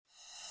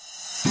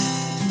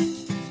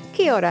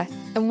Kia ora,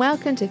 and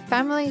welcome to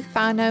Family,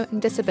 Whānau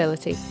and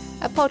Disability,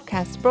 a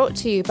podcast brought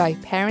to you by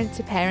Parent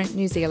to Parent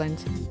New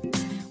Zealand.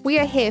 We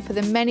are here for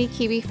the many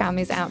Kiwi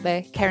families out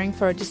there caring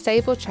for a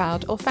disabled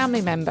child or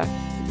family member.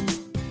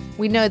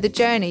 We know the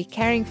journey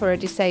caring for a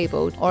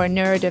disabled or a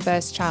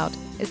neurodiverse child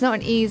is not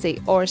an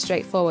easy or a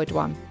straightforward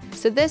one.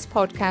 So this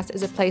podcast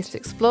is a place to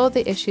explore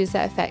the issues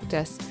that affect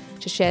us,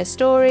 to share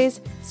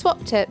stories,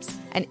 swap tips,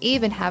 and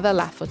even have a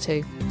laugh or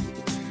two.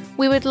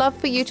 We would love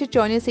for you to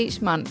join us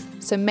each month,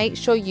 so make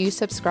sure you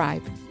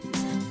subscribe.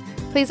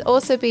 Please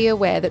also be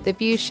aware that the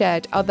views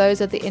shared are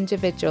those of the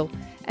individual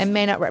and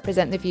may not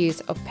represent the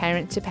views of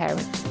Parent to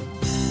Parent.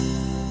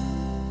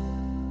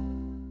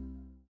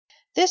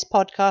 This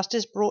podcast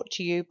is brought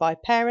to you by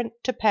Parent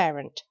to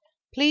Parent.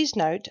 Please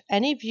note,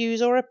 any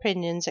views or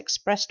opinions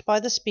expressed by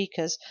the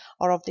speakers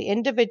are of the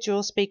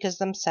individual speakers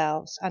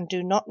themselves and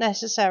do not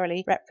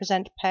necessarily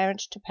represent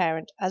Parent to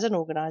Parent as an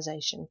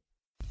organisation.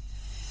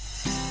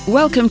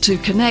 Welcome to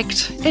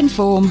Connect,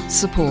 Inform,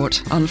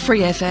 Support on Free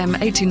FM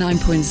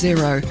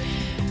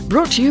 89.0.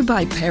 Brought to you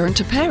by Parent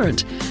to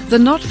Parent, the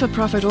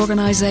not-for-profit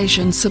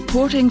organisation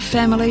supporting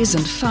families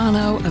and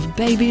whānau of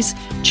babies,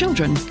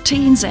 children,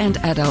 teens and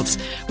adults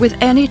with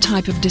any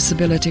type of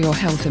disability or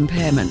health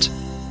impairment.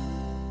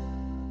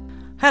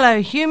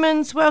 Hello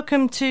humans,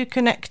 welcome to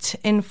Connect,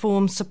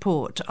 Inform,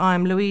 Support.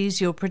 I'm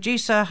Louise, your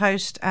producer,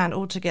 host and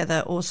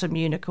altogether awesome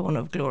unicorn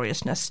of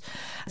gloriousness.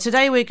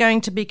 Today we're going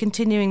to be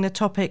continuing the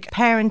topic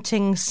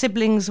parenting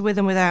siblings with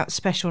and without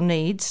special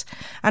needs,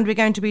 and we're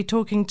going to be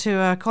talking to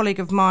a colleague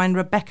of mine,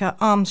 Rebecca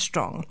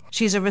Armstrong.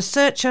 She's a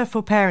researcher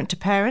for Parent to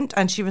Parent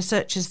and she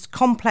researches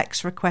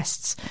complex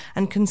requests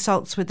and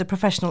consults with the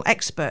Professional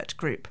Expert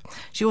Group.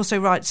 She also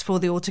writes for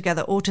the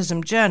Altogether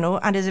Autism Journal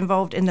and is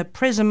involved in the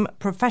PRISM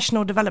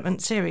Professional Development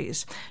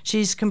Series.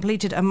 She's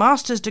completed a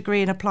master's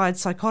degree in applied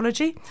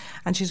psychology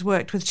and she's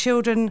worked with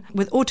children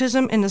with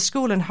autism in the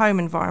school and home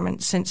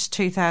environment since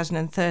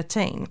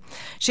 2013.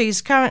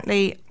 She's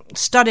currently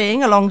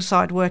studying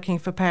alongside working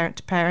for Parent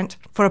to Parent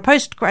for a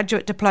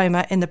postgraduate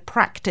diploma in the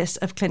practice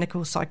of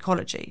clinical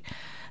psychology.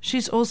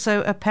 She's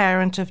also a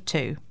parent of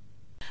two.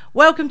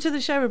 Welcome to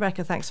the show,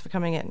 Rebecca. Thanks for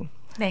coming in.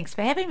 Thanks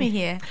for having me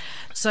here.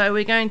 So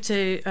we're going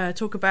to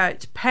talk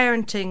about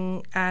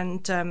parenting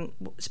and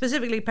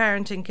specifically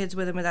parenting kids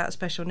with and without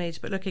special needs,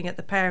 but looking at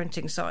the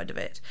parenting side of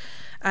it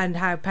and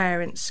how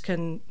parents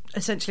can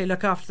essentially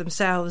look after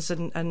themselves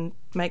and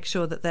make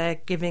sure that they're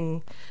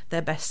giving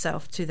their best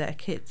self to their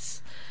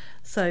kids.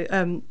 So,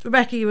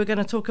 Rebecca, you were going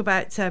to talk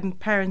about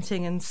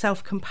parenting and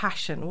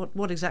self-compassion.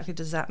 What exactly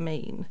does that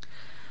mean?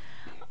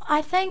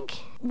 I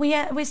think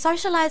we're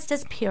socialised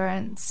as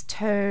parents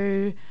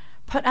to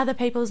put other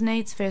people's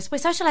needs first. We're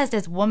socialised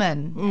as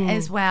women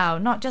as well,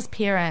 not just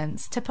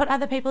parents, to put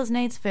other people's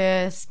needs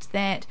first,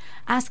 that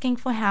asking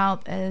for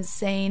help is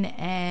seen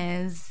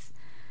as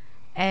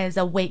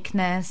a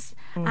weakness.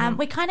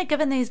 We're kind of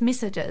given these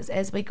messages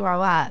as we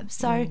grow up.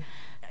 So,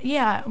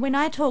 yeah, when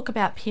I talk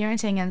about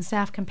parenting and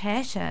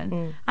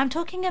self-compassion, I'm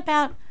talking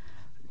about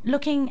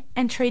looking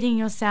and treating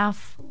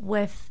yourself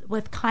with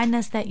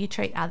kindness that you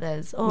treat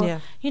others,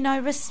 or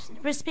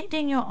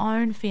respecting your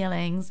own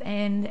feelings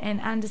and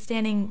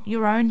understanding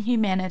your own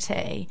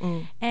humanity,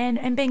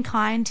 and being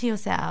kind to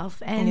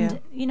yourself, and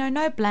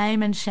no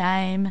blame and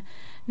shame,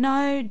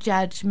 no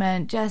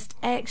judgment, just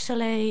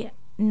actually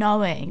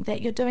knowing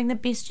that you're doing the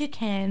best you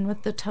can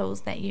with the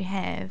tools that you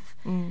have.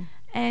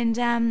 And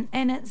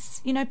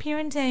it's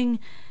parenting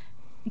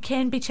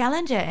can be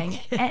challenging,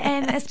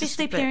 and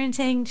especially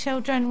parenting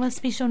children with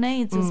special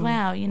needs as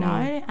well.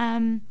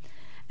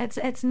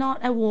 It's not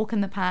a walk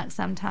in the park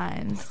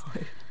sometimes.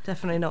 No,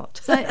 definitely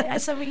not.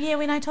 So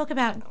when I talk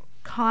about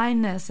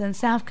kindness and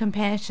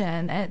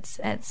self-compassion,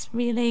 it's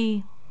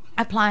really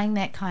applying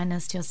that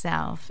kindness to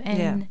yourself.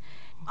 And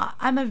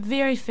I'm a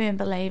very firm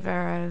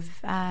believer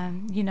of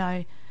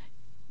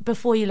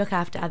before you look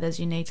after others,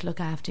 you need to look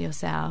after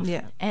yourself.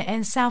 Yeah.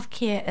 And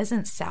self-care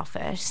isn't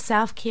selfish.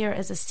 Self-care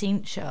is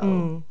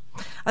essential.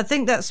 I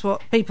think that's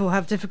what people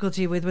have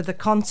difficulty with the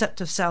concept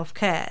of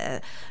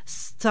self-care.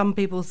 Some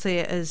people see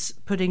it as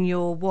putting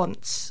your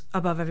wants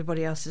above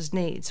everybody else's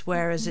needs,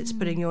 whereas it's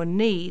putting your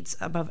needs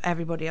above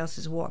everybody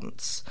else's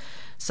wants.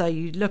 So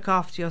you look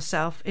after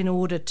yourself in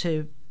order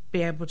to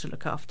be able to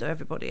look after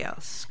everybody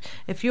else.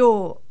 If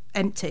you're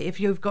empty, if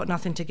you've got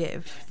nothing to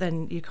give,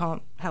 then you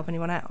can't help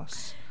anyone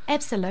else.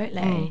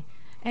 Absolutely.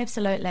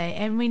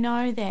 And we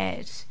know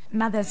that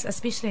mothers,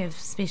 especially of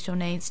special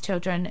needs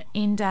children,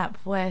 end up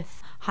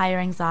with higher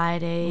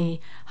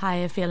anxiety,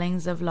 higher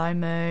feelings of low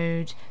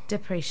mood,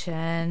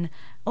 depression,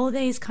 all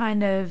these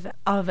kind of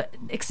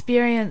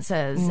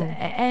experiences.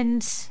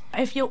 And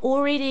if you're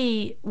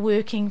already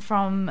working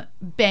from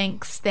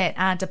banks that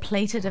are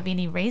depleted of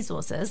any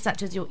resources,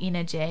 such as your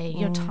energy,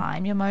 your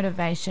time, your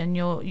motivation,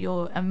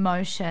 your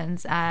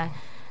emotions are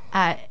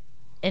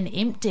and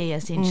empty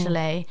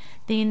essentially,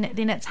 then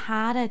it's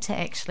harder to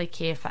actually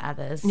care for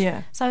others.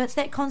 Yeah. So it's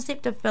that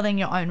concept of filling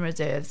your own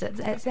reserves.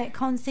 It's that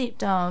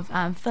concept of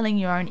filling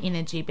your own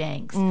energy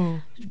banks,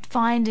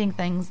 finding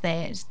things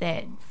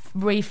that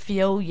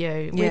refuel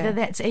you, whether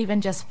that's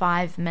even just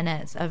 5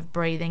 minutes of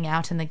breathing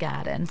out in the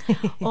garden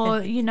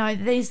or, you know,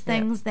 these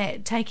things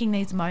that taking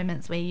these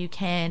moments where you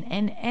can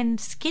and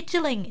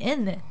scheduling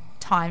in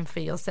time for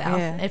yourself.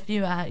 If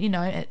you are, you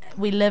know,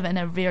 we live in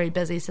a very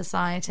busy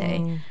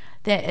society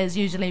that is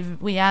usually,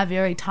 we are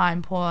very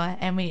time poor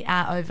and we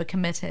are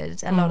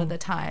overcommitted a lot of the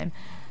time.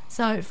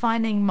 So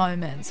finding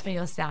moments for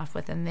yourself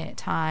within that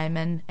time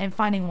and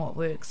finding what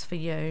works for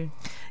you.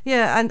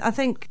 Yeah, and I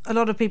think a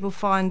lot of people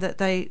find that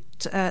they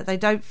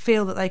don't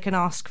feel that they can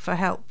ask for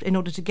help in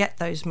order to get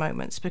those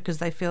moments, because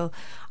they feel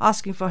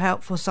asking for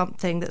help for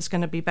something that's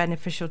going to be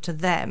beneficial to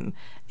them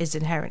is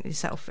inherently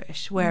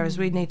selfish. Whereas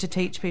we need to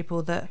teach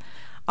people that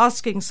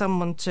asking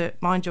someone to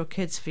mind your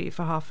kids for you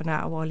for half an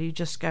hour while you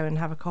just go and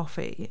have a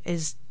coffee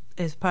is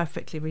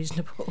perfectly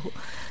reasonable.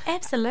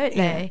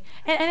 Absolutely.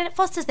 Yeah. And it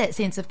fosters that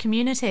sense of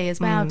community as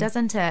well,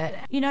 doesn't it?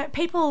 You know,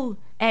 people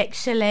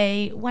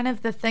actually, one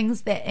of the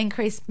things that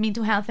increase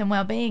mental health and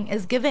well-being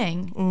is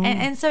giving.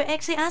 And so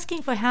actually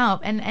asking for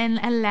help and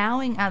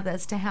allowing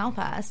others to help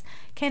us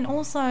can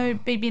also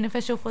be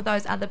beneficial for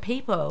those other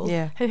people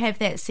who have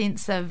that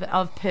sense of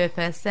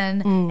purpose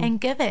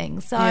and giving.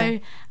 So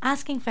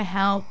asking for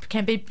help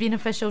can be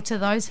beneficial to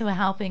those who are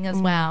helping as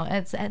well.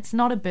 It's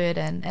not a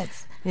burden.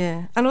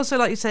 And also,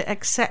 like you say,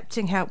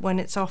 accepting help when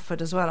it's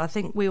offered as well. I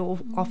think we all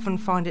often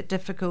find it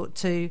difficult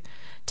to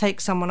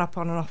take someone up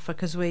on an offer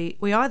because we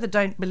either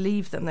don't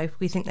believe them,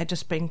 we think they're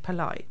just being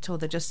polite, or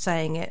they're just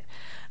saying it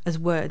as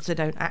words, they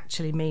don't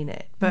actually mean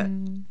it. But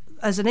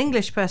as an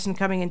English person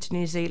coming into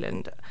New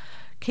Zealand,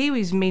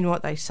 Kiwis mean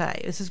what they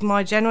say. This is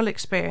my general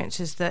experience,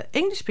 is that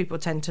English people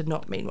tend to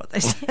not mean what they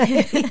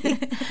say.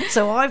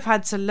 So I've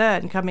had to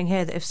learn coming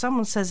here that if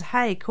someone says,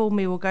 hey, call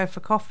me, we'll go for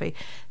coffee,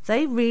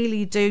 they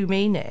really do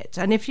mean it.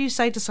 And if you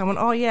say to someone,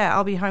 oh yeah,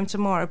 I'll be home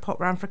tomorrow, pop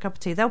round for a cup of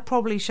tea, they'll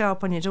probably show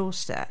up on your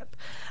doorstep.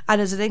 And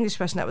as an English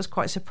person, that was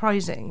quite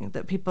surprising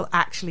that people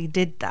actually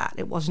did that.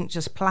 It wasn't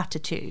just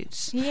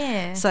platitudes.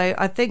 Yeah. So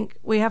I think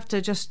we have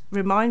to just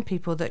remind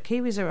people that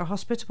Kiwis are a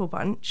hospitable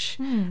bunch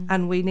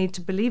and we need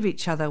to believe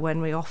each other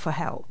when we offer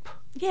help.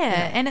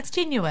 Yeah, and it's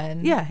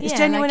genuine. Yeah, it's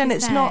genuine, like,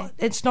 and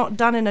it's not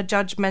done in a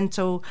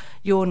judgmental,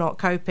 you're not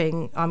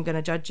coping, I'm going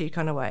to judge you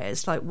kind of way.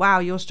 It's like, wow,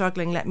 you're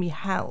struggling, let me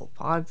help.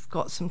 I've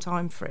got some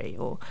time free.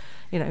 Or,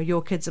 you know,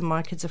 your kids and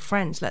my kids are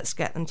friends, let's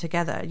get them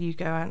together. You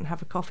go out and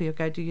have a coffee or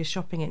go do your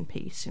shopping in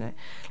peace, you know.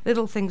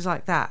 Little things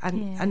like that.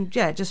 And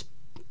just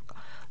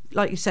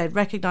like you said,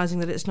 recognising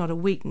that it's not a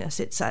weakness,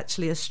 it's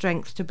actually a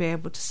strength to be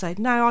able to say,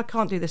 no, I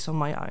can't do this on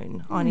my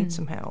own. I need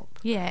some help.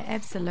 Yeah,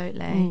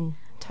 absolutely.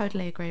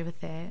 Totally agree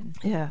with that.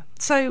 Yeah.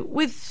 So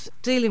with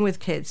dealing with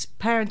kids,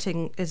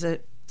 parenting is a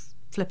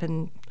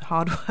flippin'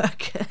 hard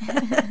work,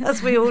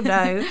 as we all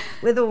know,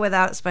 with or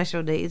without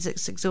special needs.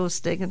 It's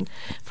exhausting, and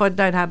if I'd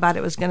known how bad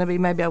it was going to be,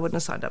 maybe I wouldn't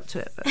have signed up to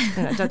it. But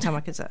you know, don't tell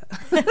my kids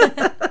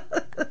that.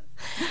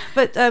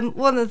 But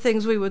one of the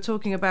things we were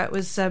talking about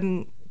was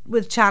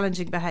with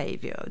challenging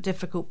behaviour,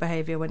 difficult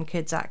behaviour when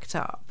kids act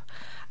up.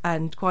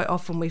 And quite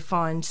often we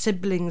find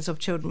siblings of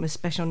children with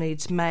special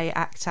needs may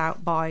act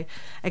out by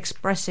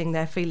expressing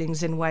their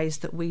feelings in ways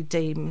that we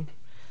deem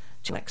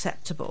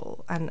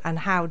unacceptable, and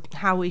how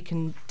we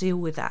can deal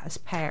with that as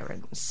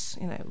parents.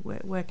 You know,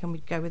 where can we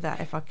go with that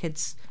if our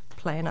kids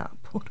playing up?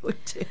 What do we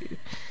do?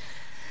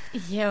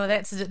 Yeah, well,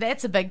 that's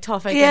a big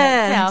topic in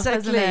itself,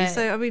 exactly. Isn't it?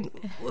 So, I mean,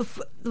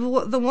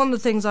 one of the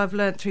things I've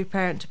learned through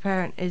Parent to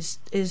Parent is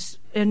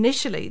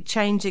initially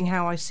changing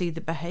how I see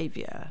the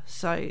behaviour.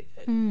 So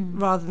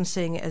rather than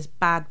seeing it as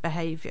bad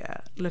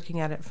behaviour, looking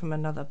at it from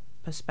another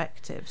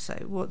perspective. So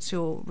what's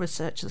your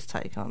researcher's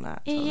take on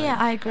that? Yeah,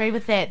 I agree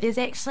with that. There's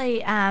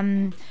actually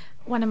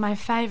one of my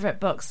favourite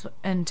books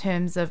in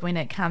terms of when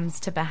it comes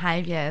to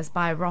behaviour is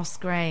by Ross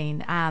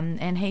Green,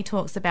 and he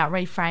talks about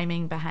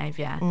reframing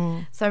behaviour.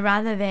 So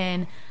rather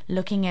than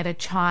looking at a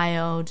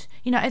child,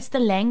 you know, it's the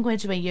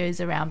language we use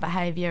around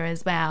behaviour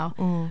as well.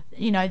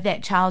 You know,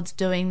 that child's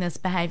doing this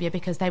behaviour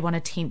because they want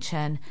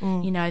attention.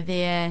 You know,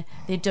 they're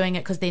doing it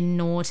because they're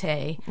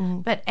naughty.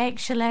 But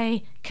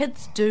actually,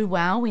 kids do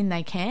well when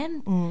they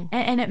can,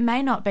 and it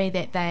may not be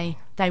that they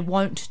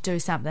won't do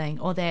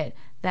something or that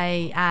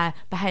they are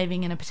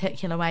behaving in a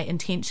particular way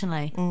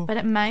intentionally, but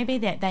it may be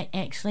that they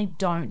actually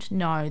don't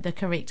know the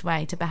correct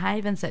way to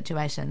behave in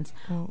situations,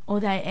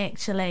 or they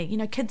actually, you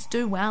know, kids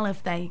do well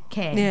if they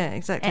can. Yeah,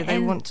 exactly. They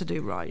want to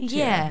do right.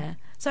 Yeah.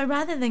 So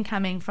rather than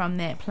coming from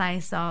that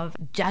place of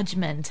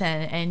judgment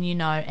and you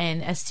know,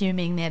 and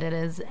assuming that it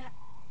is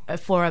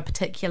for a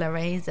particular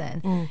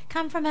reason,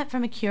 come from it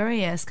from a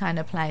curious kind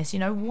of place. You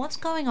know, what's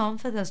going on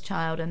for this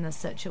child in this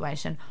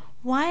situation?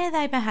 Why are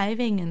they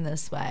behaving in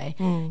this way?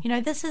 You know,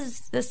 this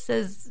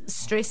is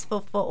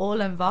stressful for all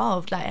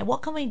involved. Like,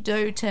 what can we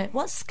do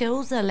what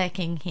skills are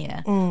lacking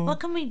here? What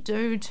can we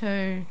do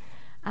to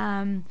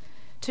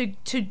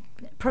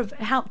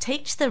help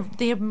teach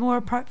the more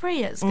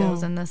appropriate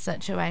skills in this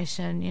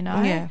situation? You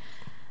know,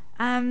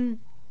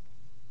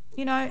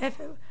 you know,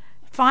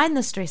 find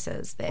the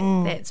stresses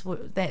that's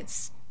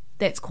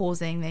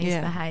causing these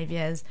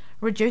behaviours,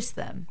 reduce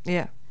them.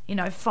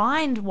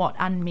 find what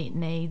unmet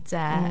needs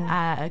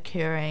are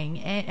occurring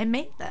and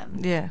meet them.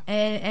 Yeah.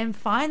 And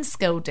find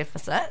skill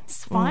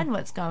deficits, find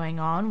what's going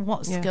on,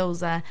 what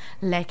skills are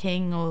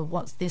lacking or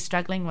what they're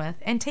struggling with,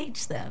 and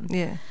teach them.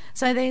 Yeah.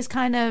 So there's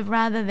kind of,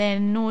 rather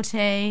than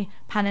naughty,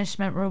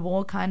 punishment,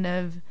 reward kind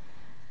of,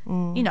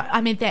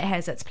 that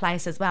has its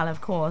place as well,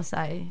 of course.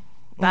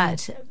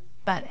 But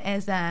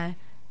as a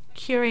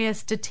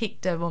curious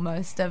detective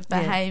almost of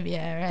behaviour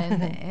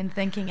and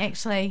thinking,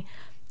 actually,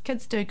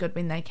 kids do good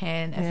when they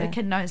can. If a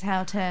kid knows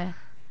how to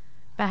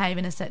behave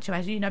in a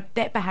situation,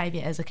 that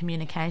behaviour is a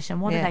communication.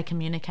 What are they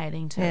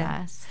communicating to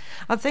us?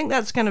 I think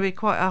that's going to be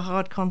quite a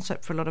hard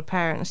concept for a lot of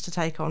parents to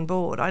take on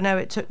board. I know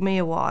it took me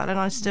a while, and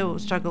I still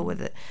struggle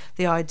with it,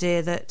 the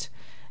idea that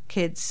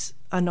kids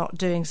are not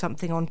doing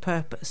something on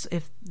purpose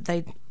if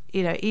they,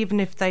 even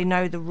if they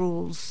know the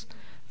rules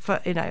for,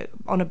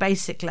 on a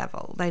basic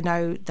level, they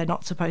know they're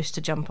not supposed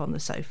to jump on the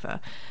sofa.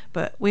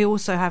 But we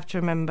also have to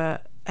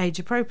remember age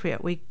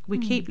appropriate. We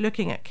keep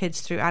looking at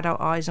kids through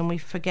adult eyes, and we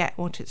forget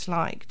what it's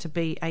like to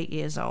be 8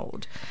 years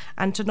old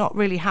and to not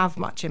really have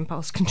much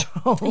impulse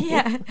control.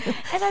 Yeah.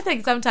 And I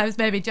think sometimes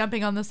maybe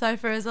jumping on the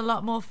sofa is a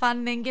lot more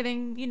fun than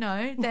getting,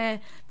 the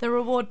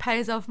reward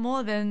pays off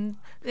more than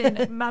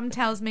mum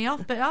tells me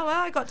off, but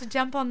I got to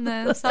jump on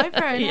the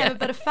sofa and have a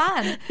bit of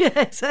fun. Yeah,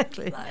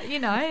 exactly.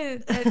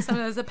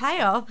 There's a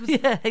payoff.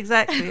 Yeah,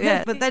 exactly.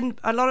 Yeah. But then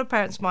a lot of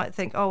parents might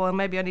think, oh, well,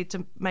 maybe I need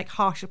to make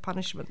harsher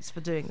punishments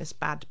for doing this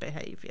bad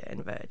behaviour,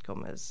 inverted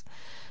commas.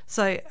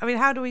 So,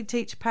 how do we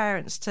teach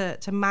parents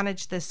to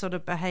manage this sort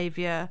of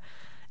behaviour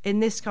in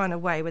this kind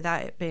of way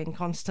without it being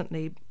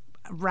constantly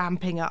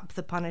ramping up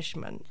the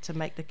punishment to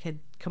make the kid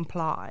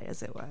comply,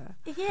 as it were?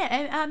 Yeah,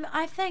 and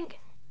I think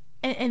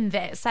in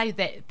that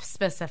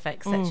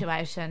specific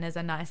situation is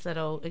a nice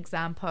little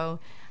example.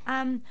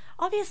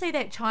 Obviously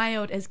that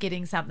child is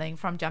getting something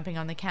from jumping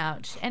on the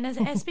couch, and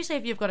especially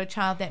if you've got a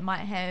child that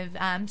might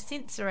have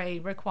sensory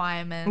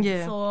requirements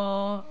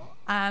or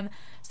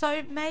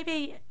so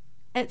maybe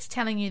it's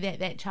telling you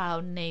that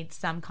child needs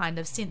some kind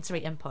of sensory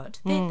input.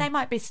 They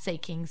might be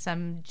seeking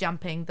some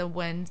jumping, the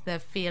wind, the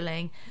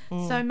feeling.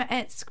 So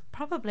it's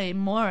probably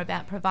more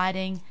about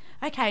providing,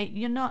 okay,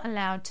 you're not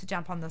allowed to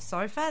jump on the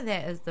sofa.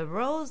 That is the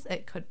rules.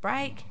 It could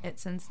break.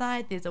 It's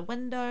inside. There's a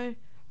window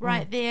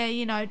right there,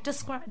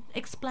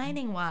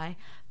 explaining why,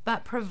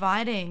 but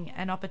providing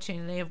an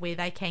opportunity of where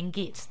they can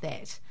get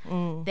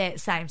that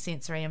same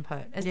sensory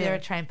input. Is there a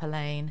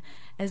trampoline?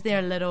 Is there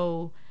a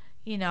little...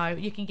 you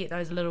can get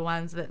those little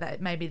ones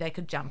that maybe they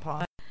could jump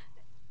on.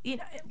 An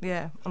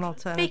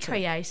alternative. Be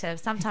creative.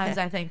 Sometimes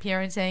I think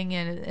parenting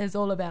is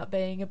all about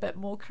being a bit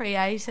more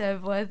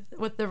creative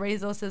with the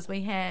resources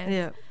we have.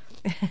 Yeah.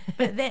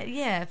 But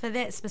for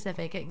that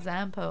specific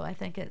example, I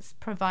think it's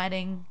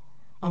providing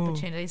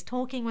opportunities,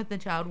 talking with the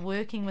child,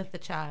 working with the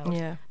child.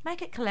 Yeah.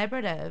 Make it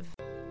collaborative.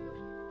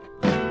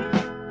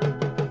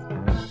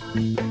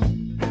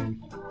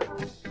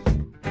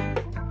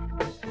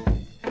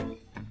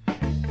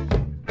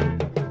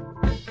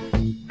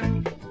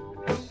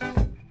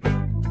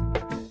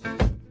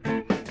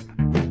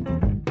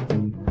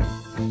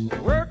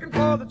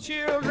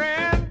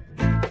 Children,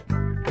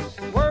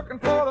 working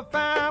for the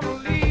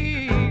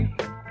family,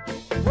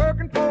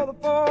 working for the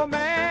poor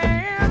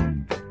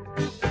man.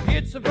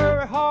 It's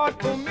very hard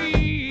for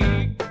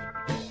me,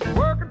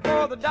 working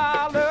for the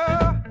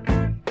dollar,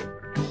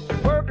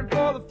 working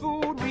for the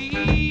food we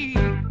eat,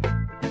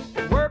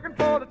 working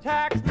for the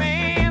tax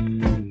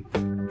man.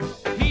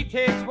 He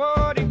takes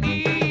what he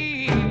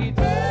needs.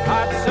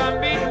 Hot sun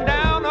beating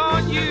down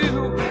on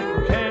you,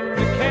 can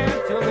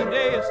till the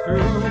day is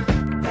through.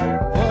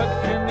 What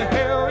in the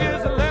hell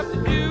is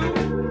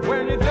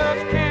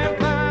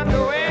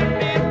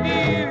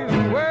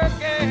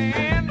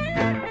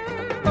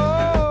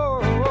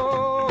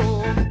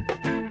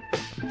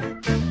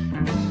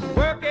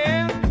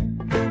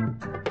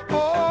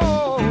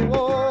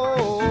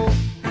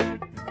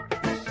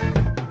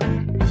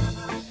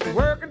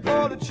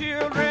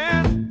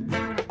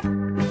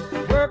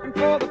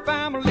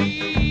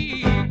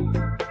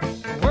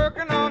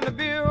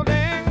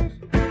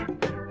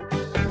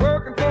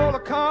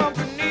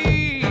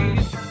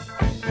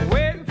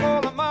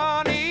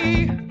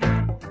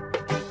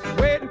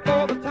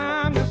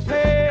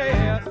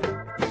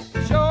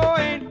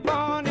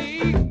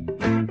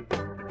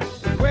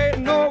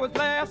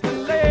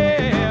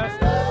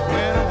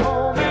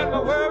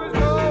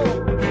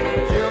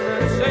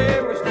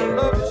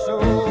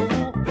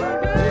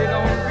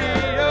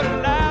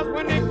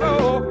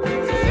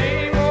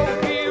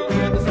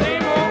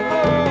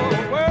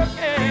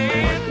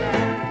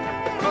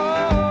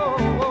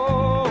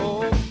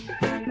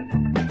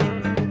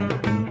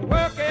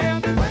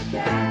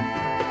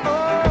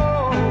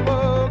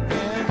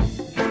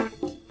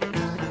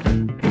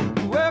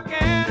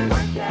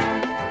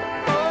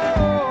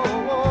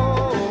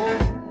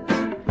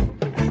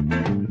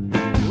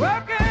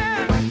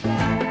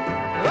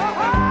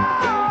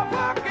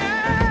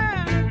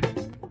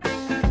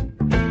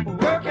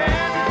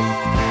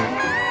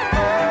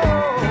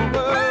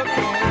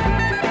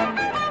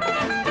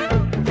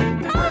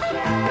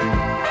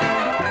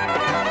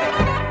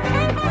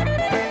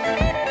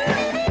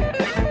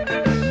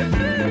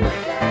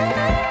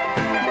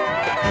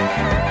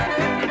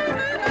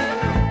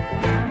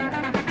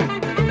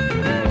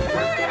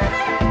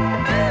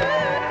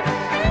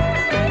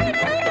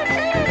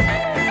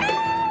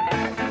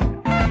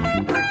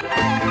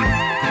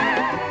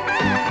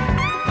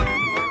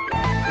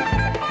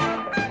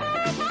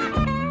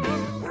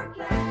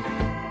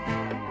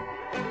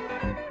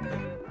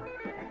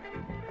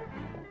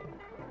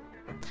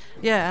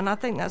Yeah, and I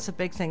think that's a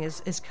big thing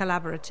is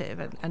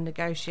collaborative and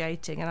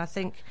negotiating. And I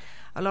think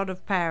a lot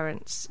of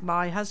parents,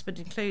 my husband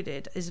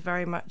included, is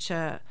very much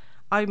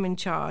I'm in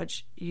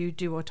charge, you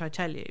do what I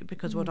tell you,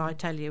 because what I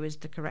tell you is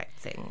the correct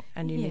thing,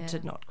 and you need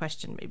to not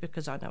question me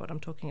because I know what I'm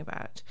talking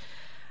about.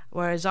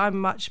 Whereas I'm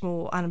much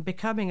more, and I'm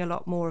becoming a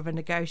lot more of a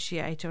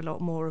negotiator, a lot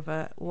more of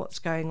a what's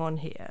going on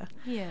here.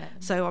 Yeah.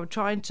 So I'm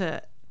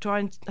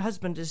trying,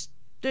 husband is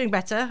doing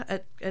better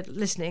at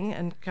listening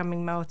and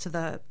coming more to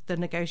the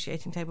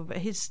negotiating table, but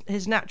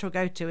his natural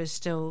go-to is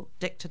still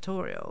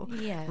dictatorial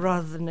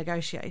rather than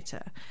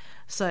negotiator.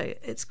 So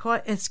it's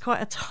quite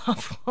a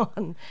tough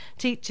one,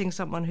 teaching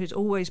someone who's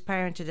always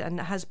parented and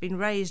has been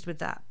raised with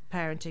that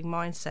parenting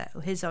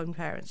mindset. His own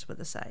parents were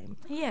the same.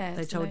 Yeah,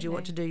 they told you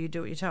what to do, you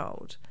do what you're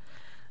told,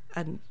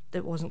 and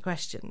it wasn't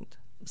questioned.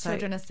 So,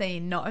 children are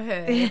seen, not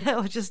heard. Yeah,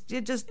 or you just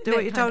do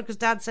what you're told because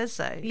Dad says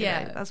so.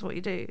 Yeah, you know, that's what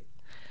you do.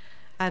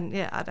 And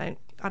yeah,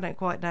 I don't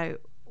quite know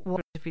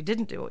what if you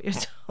didn't do what you're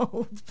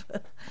told.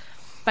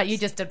 But you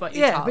just did what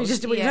you're told. Yeah, but you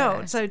just did what you're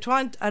told. So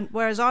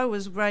whereas I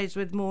was raised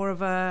with more of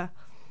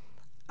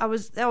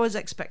there was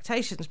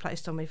expectations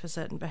placed on me for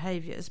certain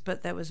behaviours,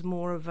 but there was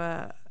more of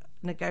a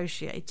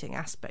negotiating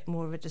aspect,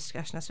 more of a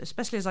discussion aspect.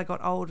 Especially as I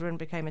got older and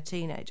became a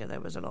teenager, there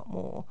was a lot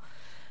more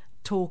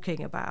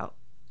talking about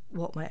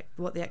what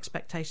the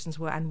expectations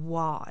were and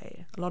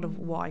why. A lot of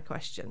why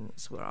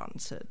questions were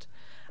answered,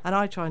 and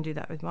I try and do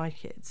that with my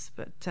kids.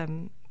 But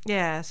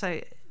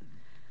so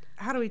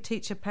how do we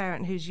teach a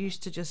parent who's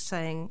used to just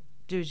saying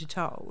do as you're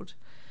told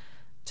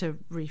to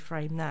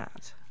reframe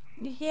that?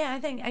 Yeah, I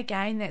think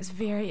again that's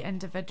very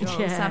individual.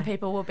 Yeah. Some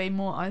people will be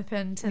more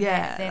open to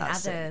that than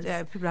others.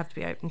 Yeah, people have to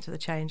be open to the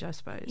change, I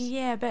suppose.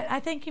 Yeah, but I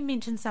think you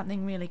mentioned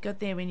something really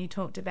good there when you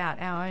talked about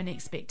our own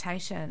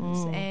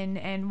expectations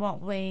and what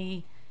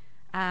we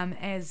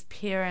as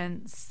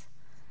parents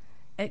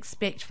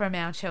expect from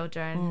our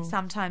children,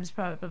 sometimes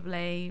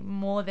probably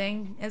more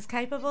than is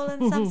capable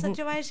in some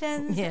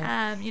situations.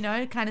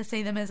 Kind of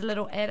see them as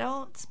little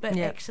adults, but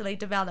actually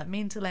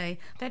developmentally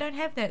they don't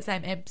have that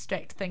same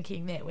abstract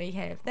thinking that we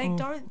have. They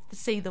don't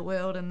see the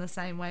world in the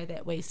same way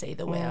that we see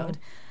the world.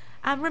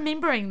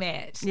 Remembering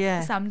that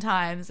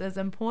sometimes is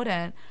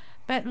important,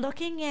 but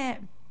looking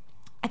at,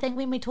 I think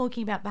when we're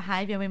talking about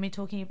behaviour, when we're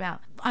talking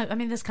about, I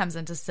mean, this comes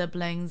into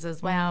siblings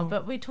as well,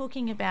 but we're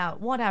talking about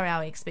what are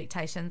our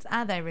expectations?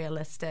 Are they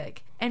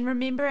realistic? And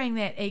remembering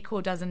that equal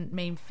doesn't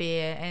mean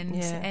fair,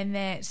 and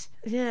that...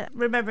 Yeah,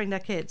 remembering their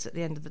kids at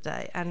the end of the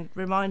day and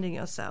reminding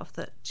yourself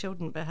that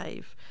children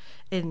behave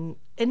in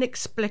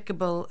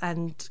inexplicable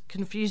and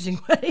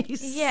confusing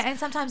ways. Yeah, and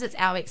sometimes it's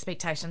our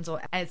expectations,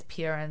 or as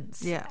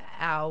parents,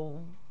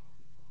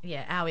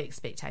 our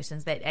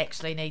expectations that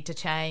actually need to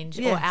change,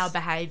 or our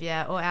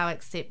behaviour or our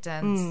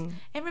acceptance.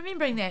 And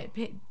remembering that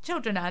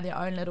children are their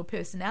own little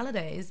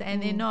personalities,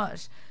 and they're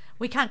not,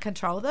 we can't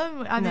control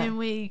them. I mean,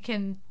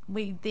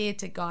 we're there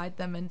to guide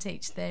them and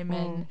teach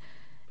them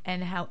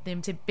and help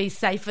them to be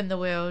safe in the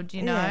world,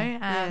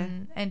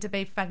 and to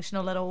be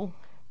functional little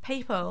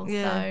people.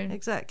 Yeah, so.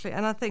 Exactly.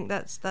 And I think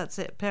that's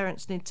it.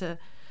 Parents need to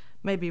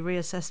maybe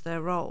reassess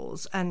their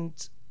roles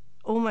and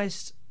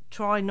almost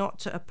try not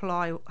to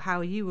apply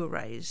how you were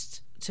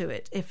raised to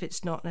it if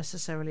it's not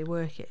necessarily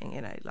working.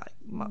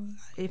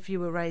 If you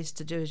were raised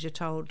to do as you're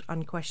told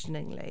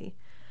unquestioningly,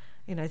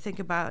 think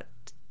about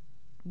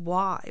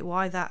why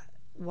that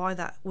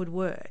would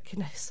work.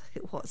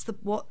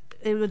 What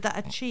would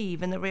that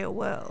achieve in the real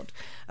world?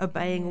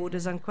 Obeying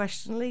orders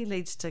unquestioningly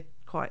leads to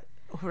quite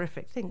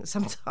horrific things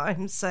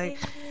sometimes. So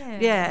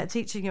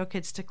teaching your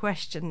kids to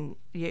question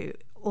you,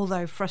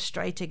 although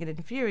frustrating and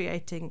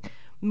infuriating,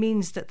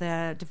 means that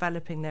they're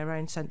developing their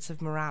own sense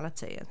of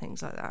morality and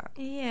things like that.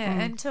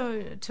 Yeah, and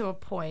to a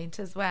point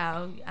as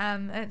well.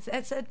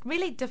 It's a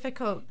really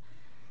difficult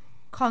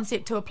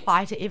concept to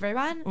apply to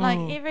everyone. Like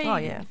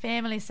every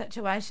family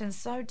situation is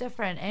so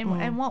different,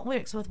 and what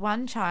works with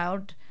one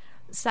child,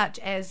 such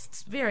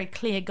as very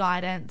clear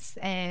guidance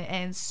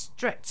and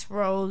strict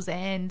rules,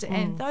 and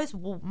those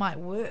might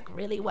work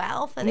really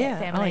well for that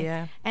family.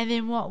 And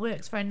then what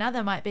works for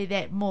another might be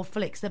that more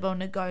flexible,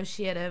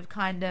 negotiative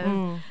kind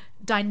of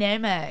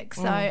dynamic.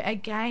 So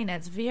again,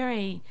 it's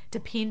very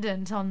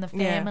dependent on the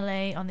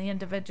family, on the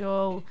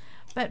individual.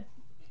 But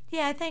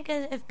I think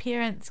if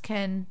parents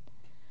can,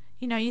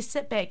 you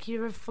sit back, you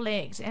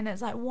reflect, and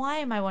it's like, why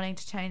am I wanting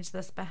to change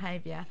this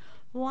behaviour?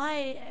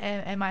 Why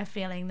am I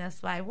feeling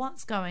this way?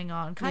 What's going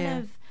on? Kind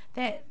of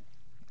that,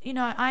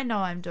 I know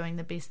I'm doing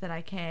the best that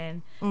I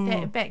can.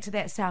 That, back to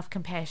that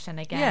self-compassion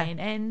again.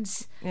 And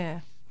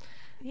and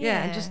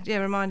just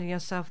reminding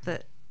yourself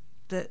that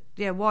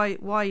why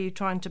are you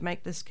trying to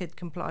make this kid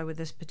comply with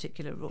this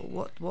particular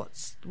rule?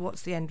 What's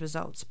the end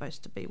result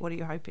supposed to be? What are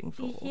you hoping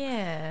for?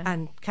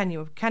 And can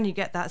you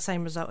get that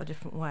same result a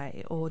different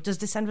way, or does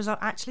this end result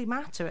actually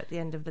matter at the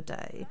end of the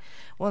day?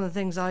 One of the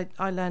things I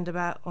learned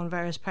about on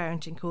various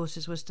parenting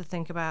courses was to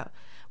think about,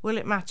 will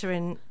it matter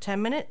in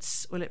 10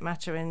 minutes? Will it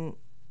matter in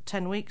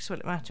 10 weeks? Will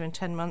it matter in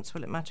 10 months?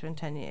 Will it matter in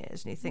 10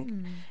 years? And you think,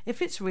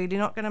 if it's really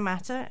not going to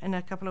matter in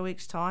a couple of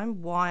weeks'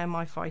 time, why am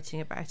I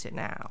fighting about it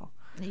now?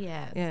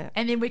 Yeah.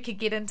 And then we could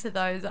get into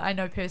those. I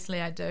know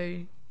personally I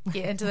do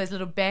get into those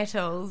little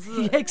battles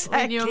Exactly.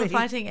 when you're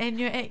fighting and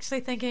you're actually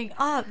thinking,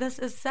 oh, this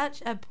is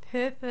such a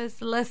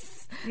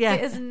purposeless, Yeah.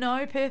 there is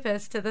no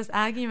purpose to this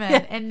argument,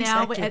 Yeah, and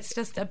now exactly. it's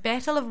just a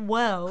battle of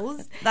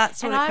wills.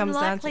 That's what and it I'm comes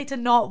down likely to.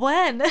 to not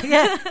win.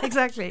 Yeah,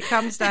 exactly. It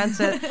comes down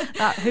to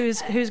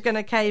who's going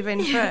to cave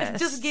in first.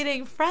 Just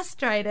getting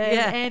frustrated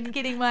Yeah. and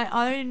getting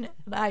my own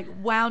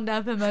wound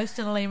up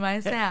emotionally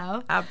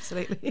myself.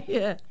 Absolutely,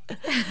 yeah.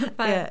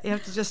 But- Yeah, you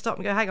have to just stop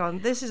and go, hang on,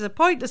 this is a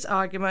pointless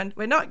argument.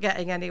 We're not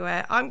getting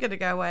anywhere. I'm going to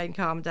go away and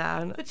calm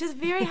down. Which is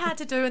very hard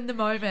to do in the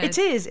moment. It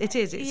is. It's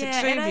yeah,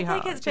 extremely and I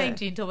hard. think it's being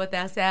gentle with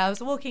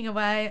ourselves, walking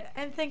away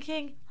and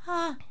thinking,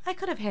 I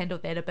could have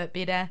handled that a bit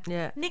better.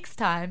 Yeah. Next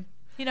time,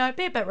 be a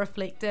bit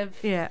reflective.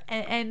 Yeah.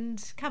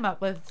 And come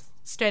up with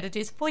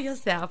strategies for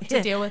yourself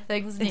to deal with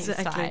things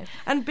next time.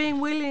 And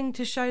being willing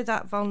to show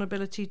that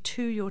vulnerability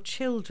to your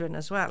children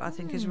as well, I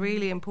think, is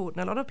really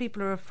important. A lot of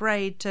people are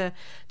afraid to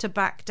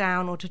back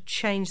down or to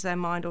change their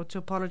mind or to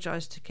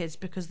apologise to kids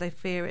because they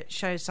fear it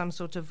shows some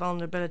sort of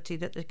vulnerability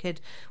that the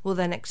kid will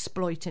then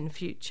exploit in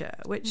future,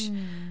 which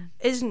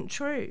isn't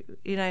true.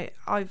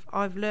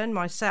 I've learned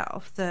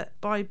myself that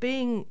by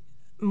being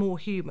more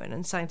human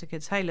and saying to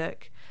kids, hey,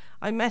 look,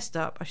 I messed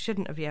up, I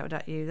shouldn't have yelled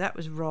at you, that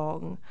was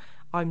wrong,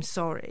 I'm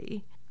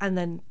sorry, and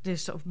then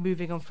just sort of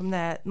moving on from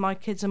there, my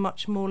kids are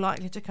much more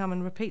likely to come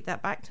and repeat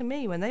that back to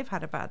me when they've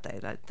had a bad day.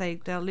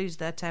 Like they'll lose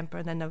their temper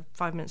and then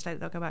 5 minutes later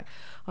they'll go back,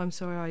 I'm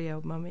sorry I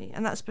yelled, Mummy.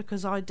 And that's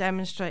because I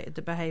demonstrated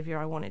the behaviour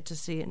I wanted to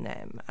see in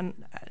them.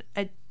 And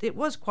it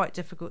was quite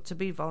difficult to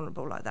be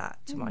vulnerable like that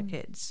to my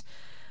kids,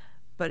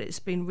 but it's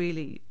been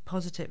really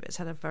positive. It's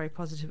had a very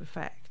positive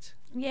effect.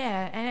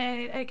 Yeah,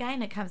 and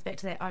again, it comes back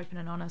to that open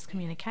and honest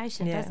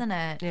communication, Yeah, doesn't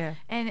it? yeah.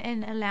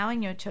 And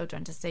allowing your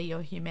children to see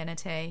your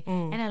humanity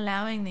and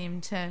allowing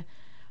them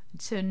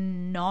to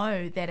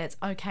know that it's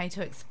okay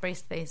to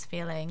express these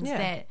feelings.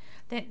 Yeah.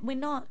 That we're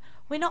not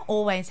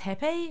always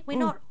happy. We're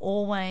not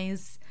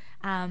always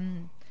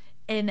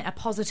in a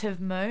positive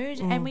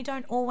mood, and we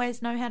don't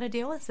always know how to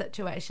deal with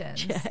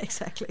situations. Yeah,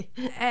 exactly.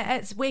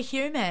 We're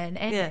human,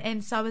 and Yeah.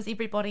 and so is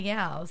everybody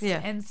else. Yeah.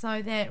 And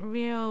so that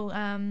real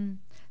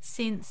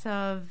sense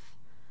of,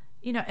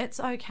 it's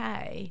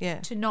okay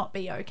to not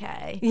be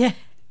okay. Yeah,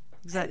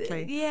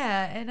 exactly.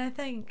 Yeah, and I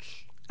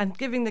think... And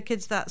giving the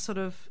kids that sort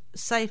of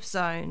safe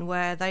zone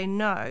where they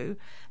know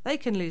they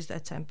can lose their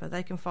temper,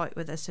 they can fight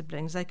with their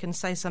siblings, they can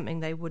say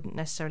something they wouldn't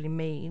necessarily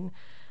mean,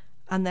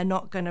 and they're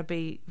not going to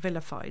be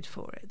vilified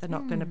for it. They're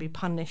not going to be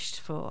punished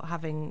for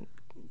having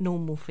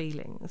normal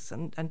feelings,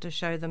 and to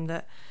show them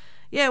that,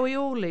 yeah, we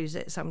all lose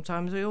it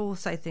sometimes. We all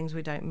say things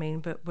we don't mean,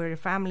 but we're a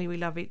family, we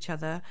love each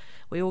other.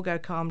 We all go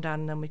calm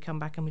down and then we come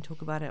back and we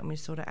talk about it and we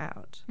sort it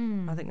out.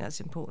 I think that's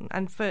important.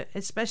 And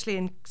especially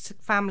in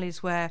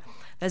families where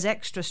there's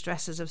extra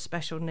stresses of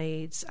special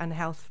needs and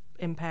health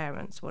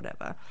impairments,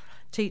 whatever,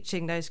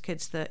 teaching those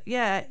kids that,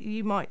 yeah,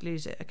 you might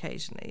lose it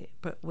occasionally,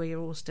 but we're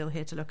all still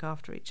here to look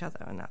after each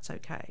other, and that's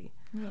okay.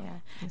 Yeah.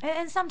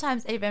 And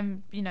sometimes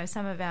even,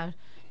 some of our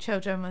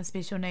children with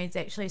special needs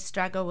actually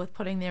struggle with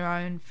putting their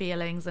own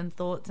feelings and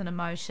thoughts and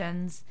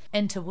emotions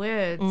into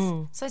words.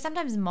 So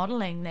sometimes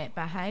modelling that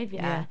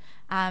behaviour,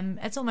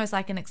 it's almost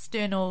like an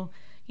external,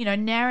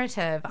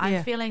 narrative.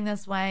 I'm feeling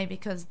this way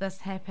because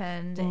this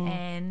happened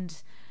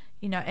and,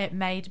 it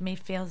made me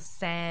feel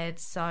sad.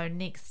 So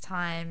next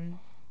time...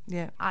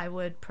 Yeah. I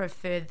would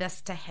prefer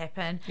this to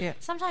happen. Yeah.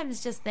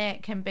 Sometimes just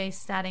that can be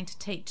starting to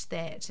teach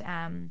that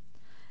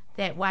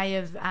that way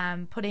of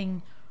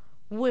putting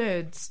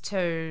words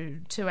to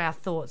our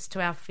thoughts,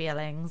 to our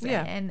feelings.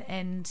 Yeah.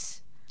 And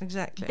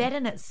Exactly. that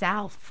in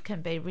itself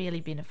can be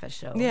really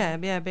beneficial.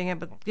 Yeah, being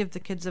able to give the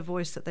kids a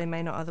voice that they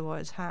may not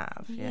otherwise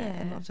have. In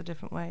Yeah. lots of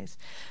different ways.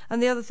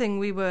 And the other thing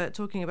we were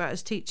talking about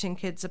is teaching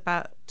kids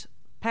about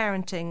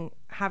parenting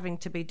having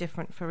to be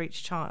different for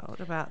each child,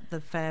 about the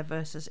fair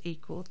versus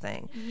equal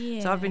thing.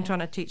 So I've been trying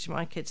to teach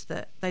my kids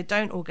that they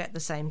don't all get the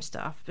same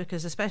stuff,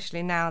 because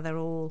especially now they're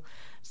all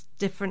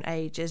different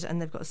ages and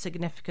they've got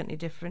significantly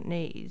different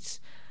needs.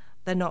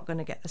 They're not going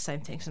to get the same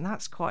things, and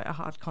that's quite a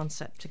hard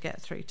concept to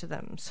get through to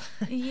them. So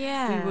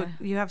Yeah.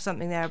 you have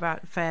something there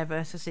about fair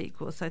versus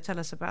equal, so tell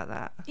us about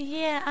that.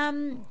 Yeah,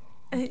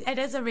 it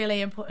is a really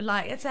important,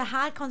 it's a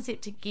hard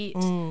concept to get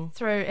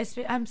through.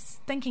 I'm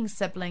thinking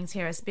siblings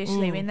here,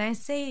 especially when they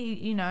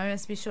see, a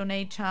special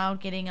need child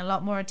getting a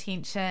lot more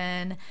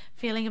attention,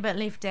 feeling a bit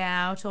left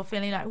out, or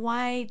feeling like,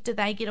 why do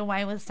they get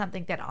away with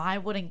something that I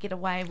wouldn't get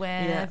away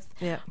with?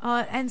 Yeah.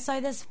 And so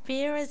this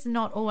fear is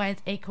not always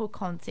equal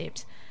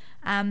concept.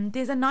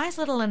 There's a nice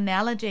little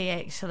analogy,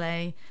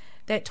 actually,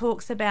 that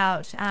talks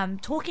about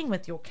talking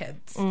with your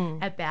kids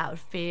about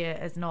fear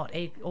is not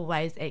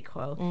always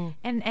equal.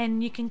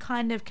 And you can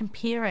kind of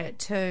compare it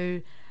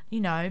to,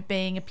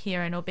 being a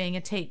parent or being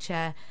a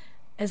teacher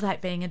is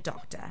like being a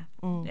doctor.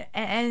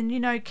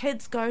 And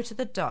kids go to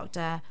the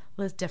doctor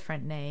with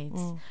different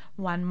needs.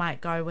 One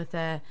might go with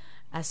a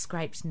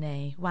scraped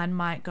knee, one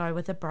might go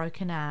with a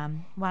broken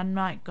arm, one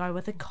might go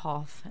with a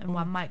cough, and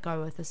one might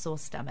go with a sore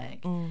stomach.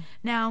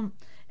 Now,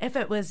 if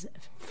it was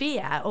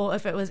fair or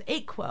if it was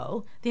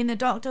equal, then the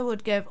doctor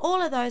would give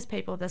all of those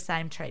people the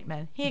same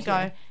treatment. Here you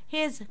go,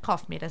 here's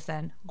cough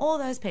medicine. All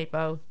those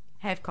people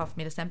have cough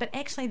medicine, but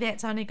actually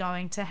that's only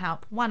going to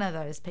help one of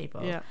those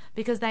people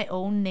because they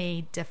all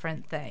need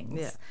different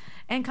things.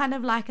 And kind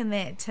of liken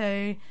that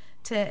to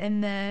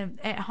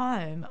at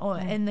home or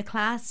in the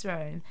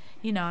classroom,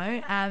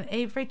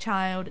 every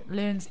child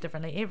learns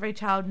differently. Every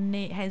child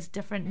has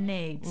different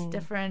needs,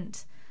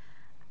 different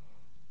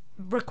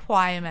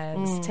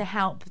requirements to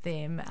help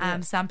them.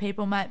 Some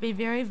people might be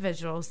very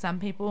visual, some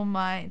people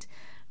might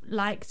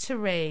like to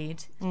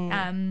read.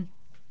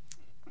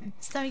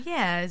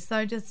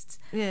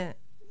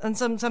 And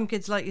some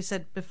kids, like you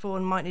said before,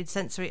 might need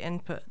sensory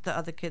input that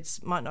other kids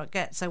might not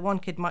get. So one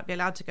kid might be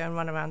allowed to go and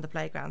run around the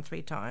playground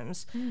 3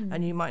 times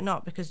and you might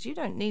not, because you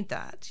don't need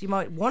that. You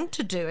might want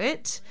to do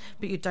it,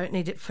 but you don't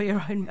need it for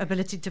your own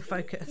ability to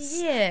focus.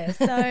 Yeah,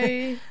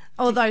 so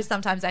although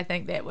sometimes I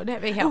think that would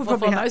be helpful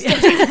for most kids.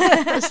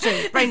 That's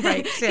true. Brain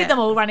breaks. Get them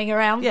all running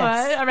around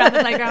around the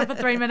playground for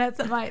 3 minutes.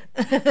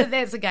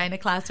 That's again a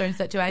classroom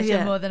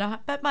situation more than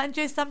but mind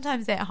you,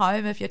 sometimes at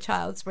home if your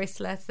child's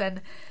restless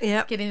and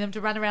getting them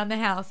to run around the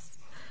house.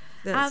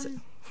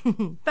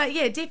 But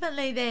yeah,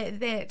 definitely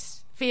that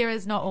fear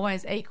is not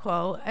always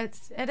equal.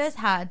 It is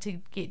hard to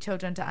get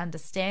children to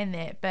understand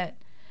that, but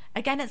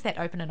again, it's that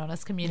open and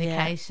honest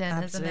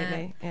communication, isn't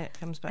it? Yeah, it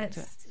comes back to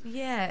it.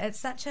 Yeah, it's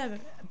such a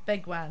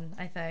big one,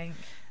 I think.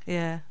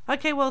 Yeah.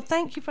 Okay, well,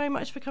 thank you very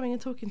much for coming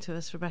and talking to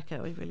us, Rebecca.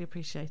 We really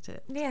appreciate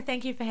it. Yeah,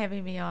 thank you for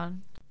having me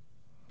on.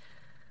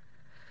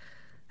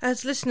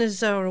 As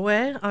listeners are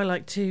aware, I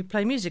like to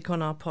play music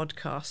on our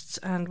podcasts,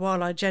 and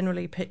while I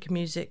generally pick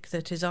music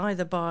that is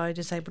either by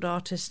disabled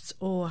artists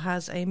or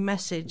has a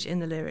message in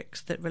the lyrics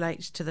that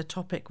relates to the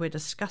topic we're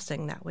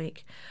discussing that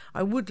week,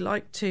 I would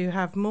like to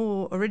have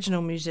more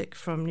original music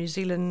from New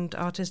Zealand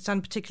artists,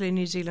 and particularly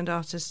New Zealand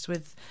artists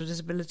with a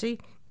disability.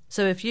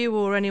 So if you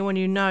or anyone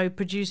you know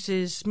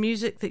produces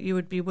music that you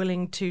would be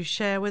willing to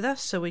share with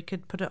us so we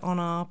could put it on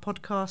our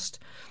podcast,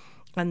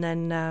 and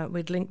then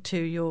we'd link to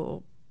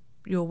your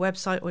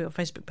website or your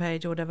Facebook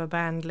page or whatever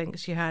band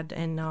links you had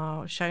in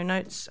our show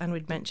notes, and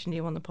we'd mention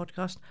you on the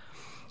podcast,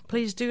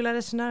 please do let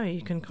us know.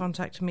 You can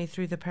contact me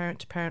through the Parent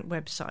to Parent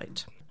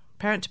website,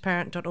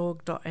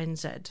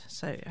 parenttoparent.org.nz.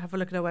 So have a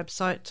look at our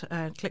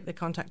website, click the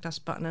Contact Us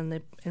button, and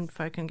the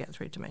info can get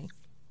through to me.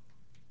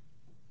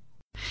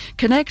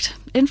 Connect,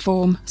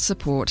 inform,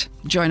 support.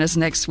 Join us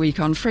next week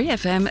on Free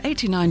FM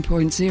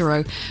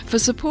 89.0 for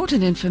support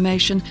and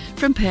information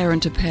from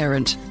parent to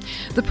parent.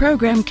 The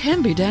programme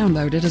can be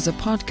downloaded as a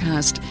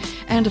podcast,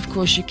 and of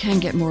course you can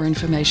get more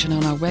information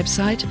on our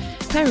website,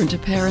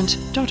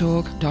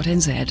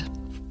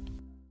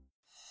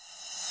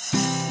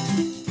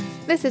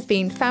 parenttoparent.org.nz. This has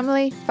been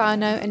Family,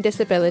 Whānau and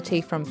Disability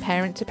from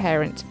Parent to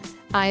Parent.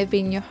 I have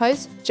been your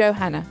host,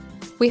 Johanna.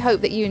 We hope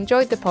that you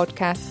enjoyed the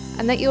podcast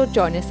and that you'll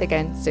join us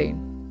again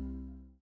soon.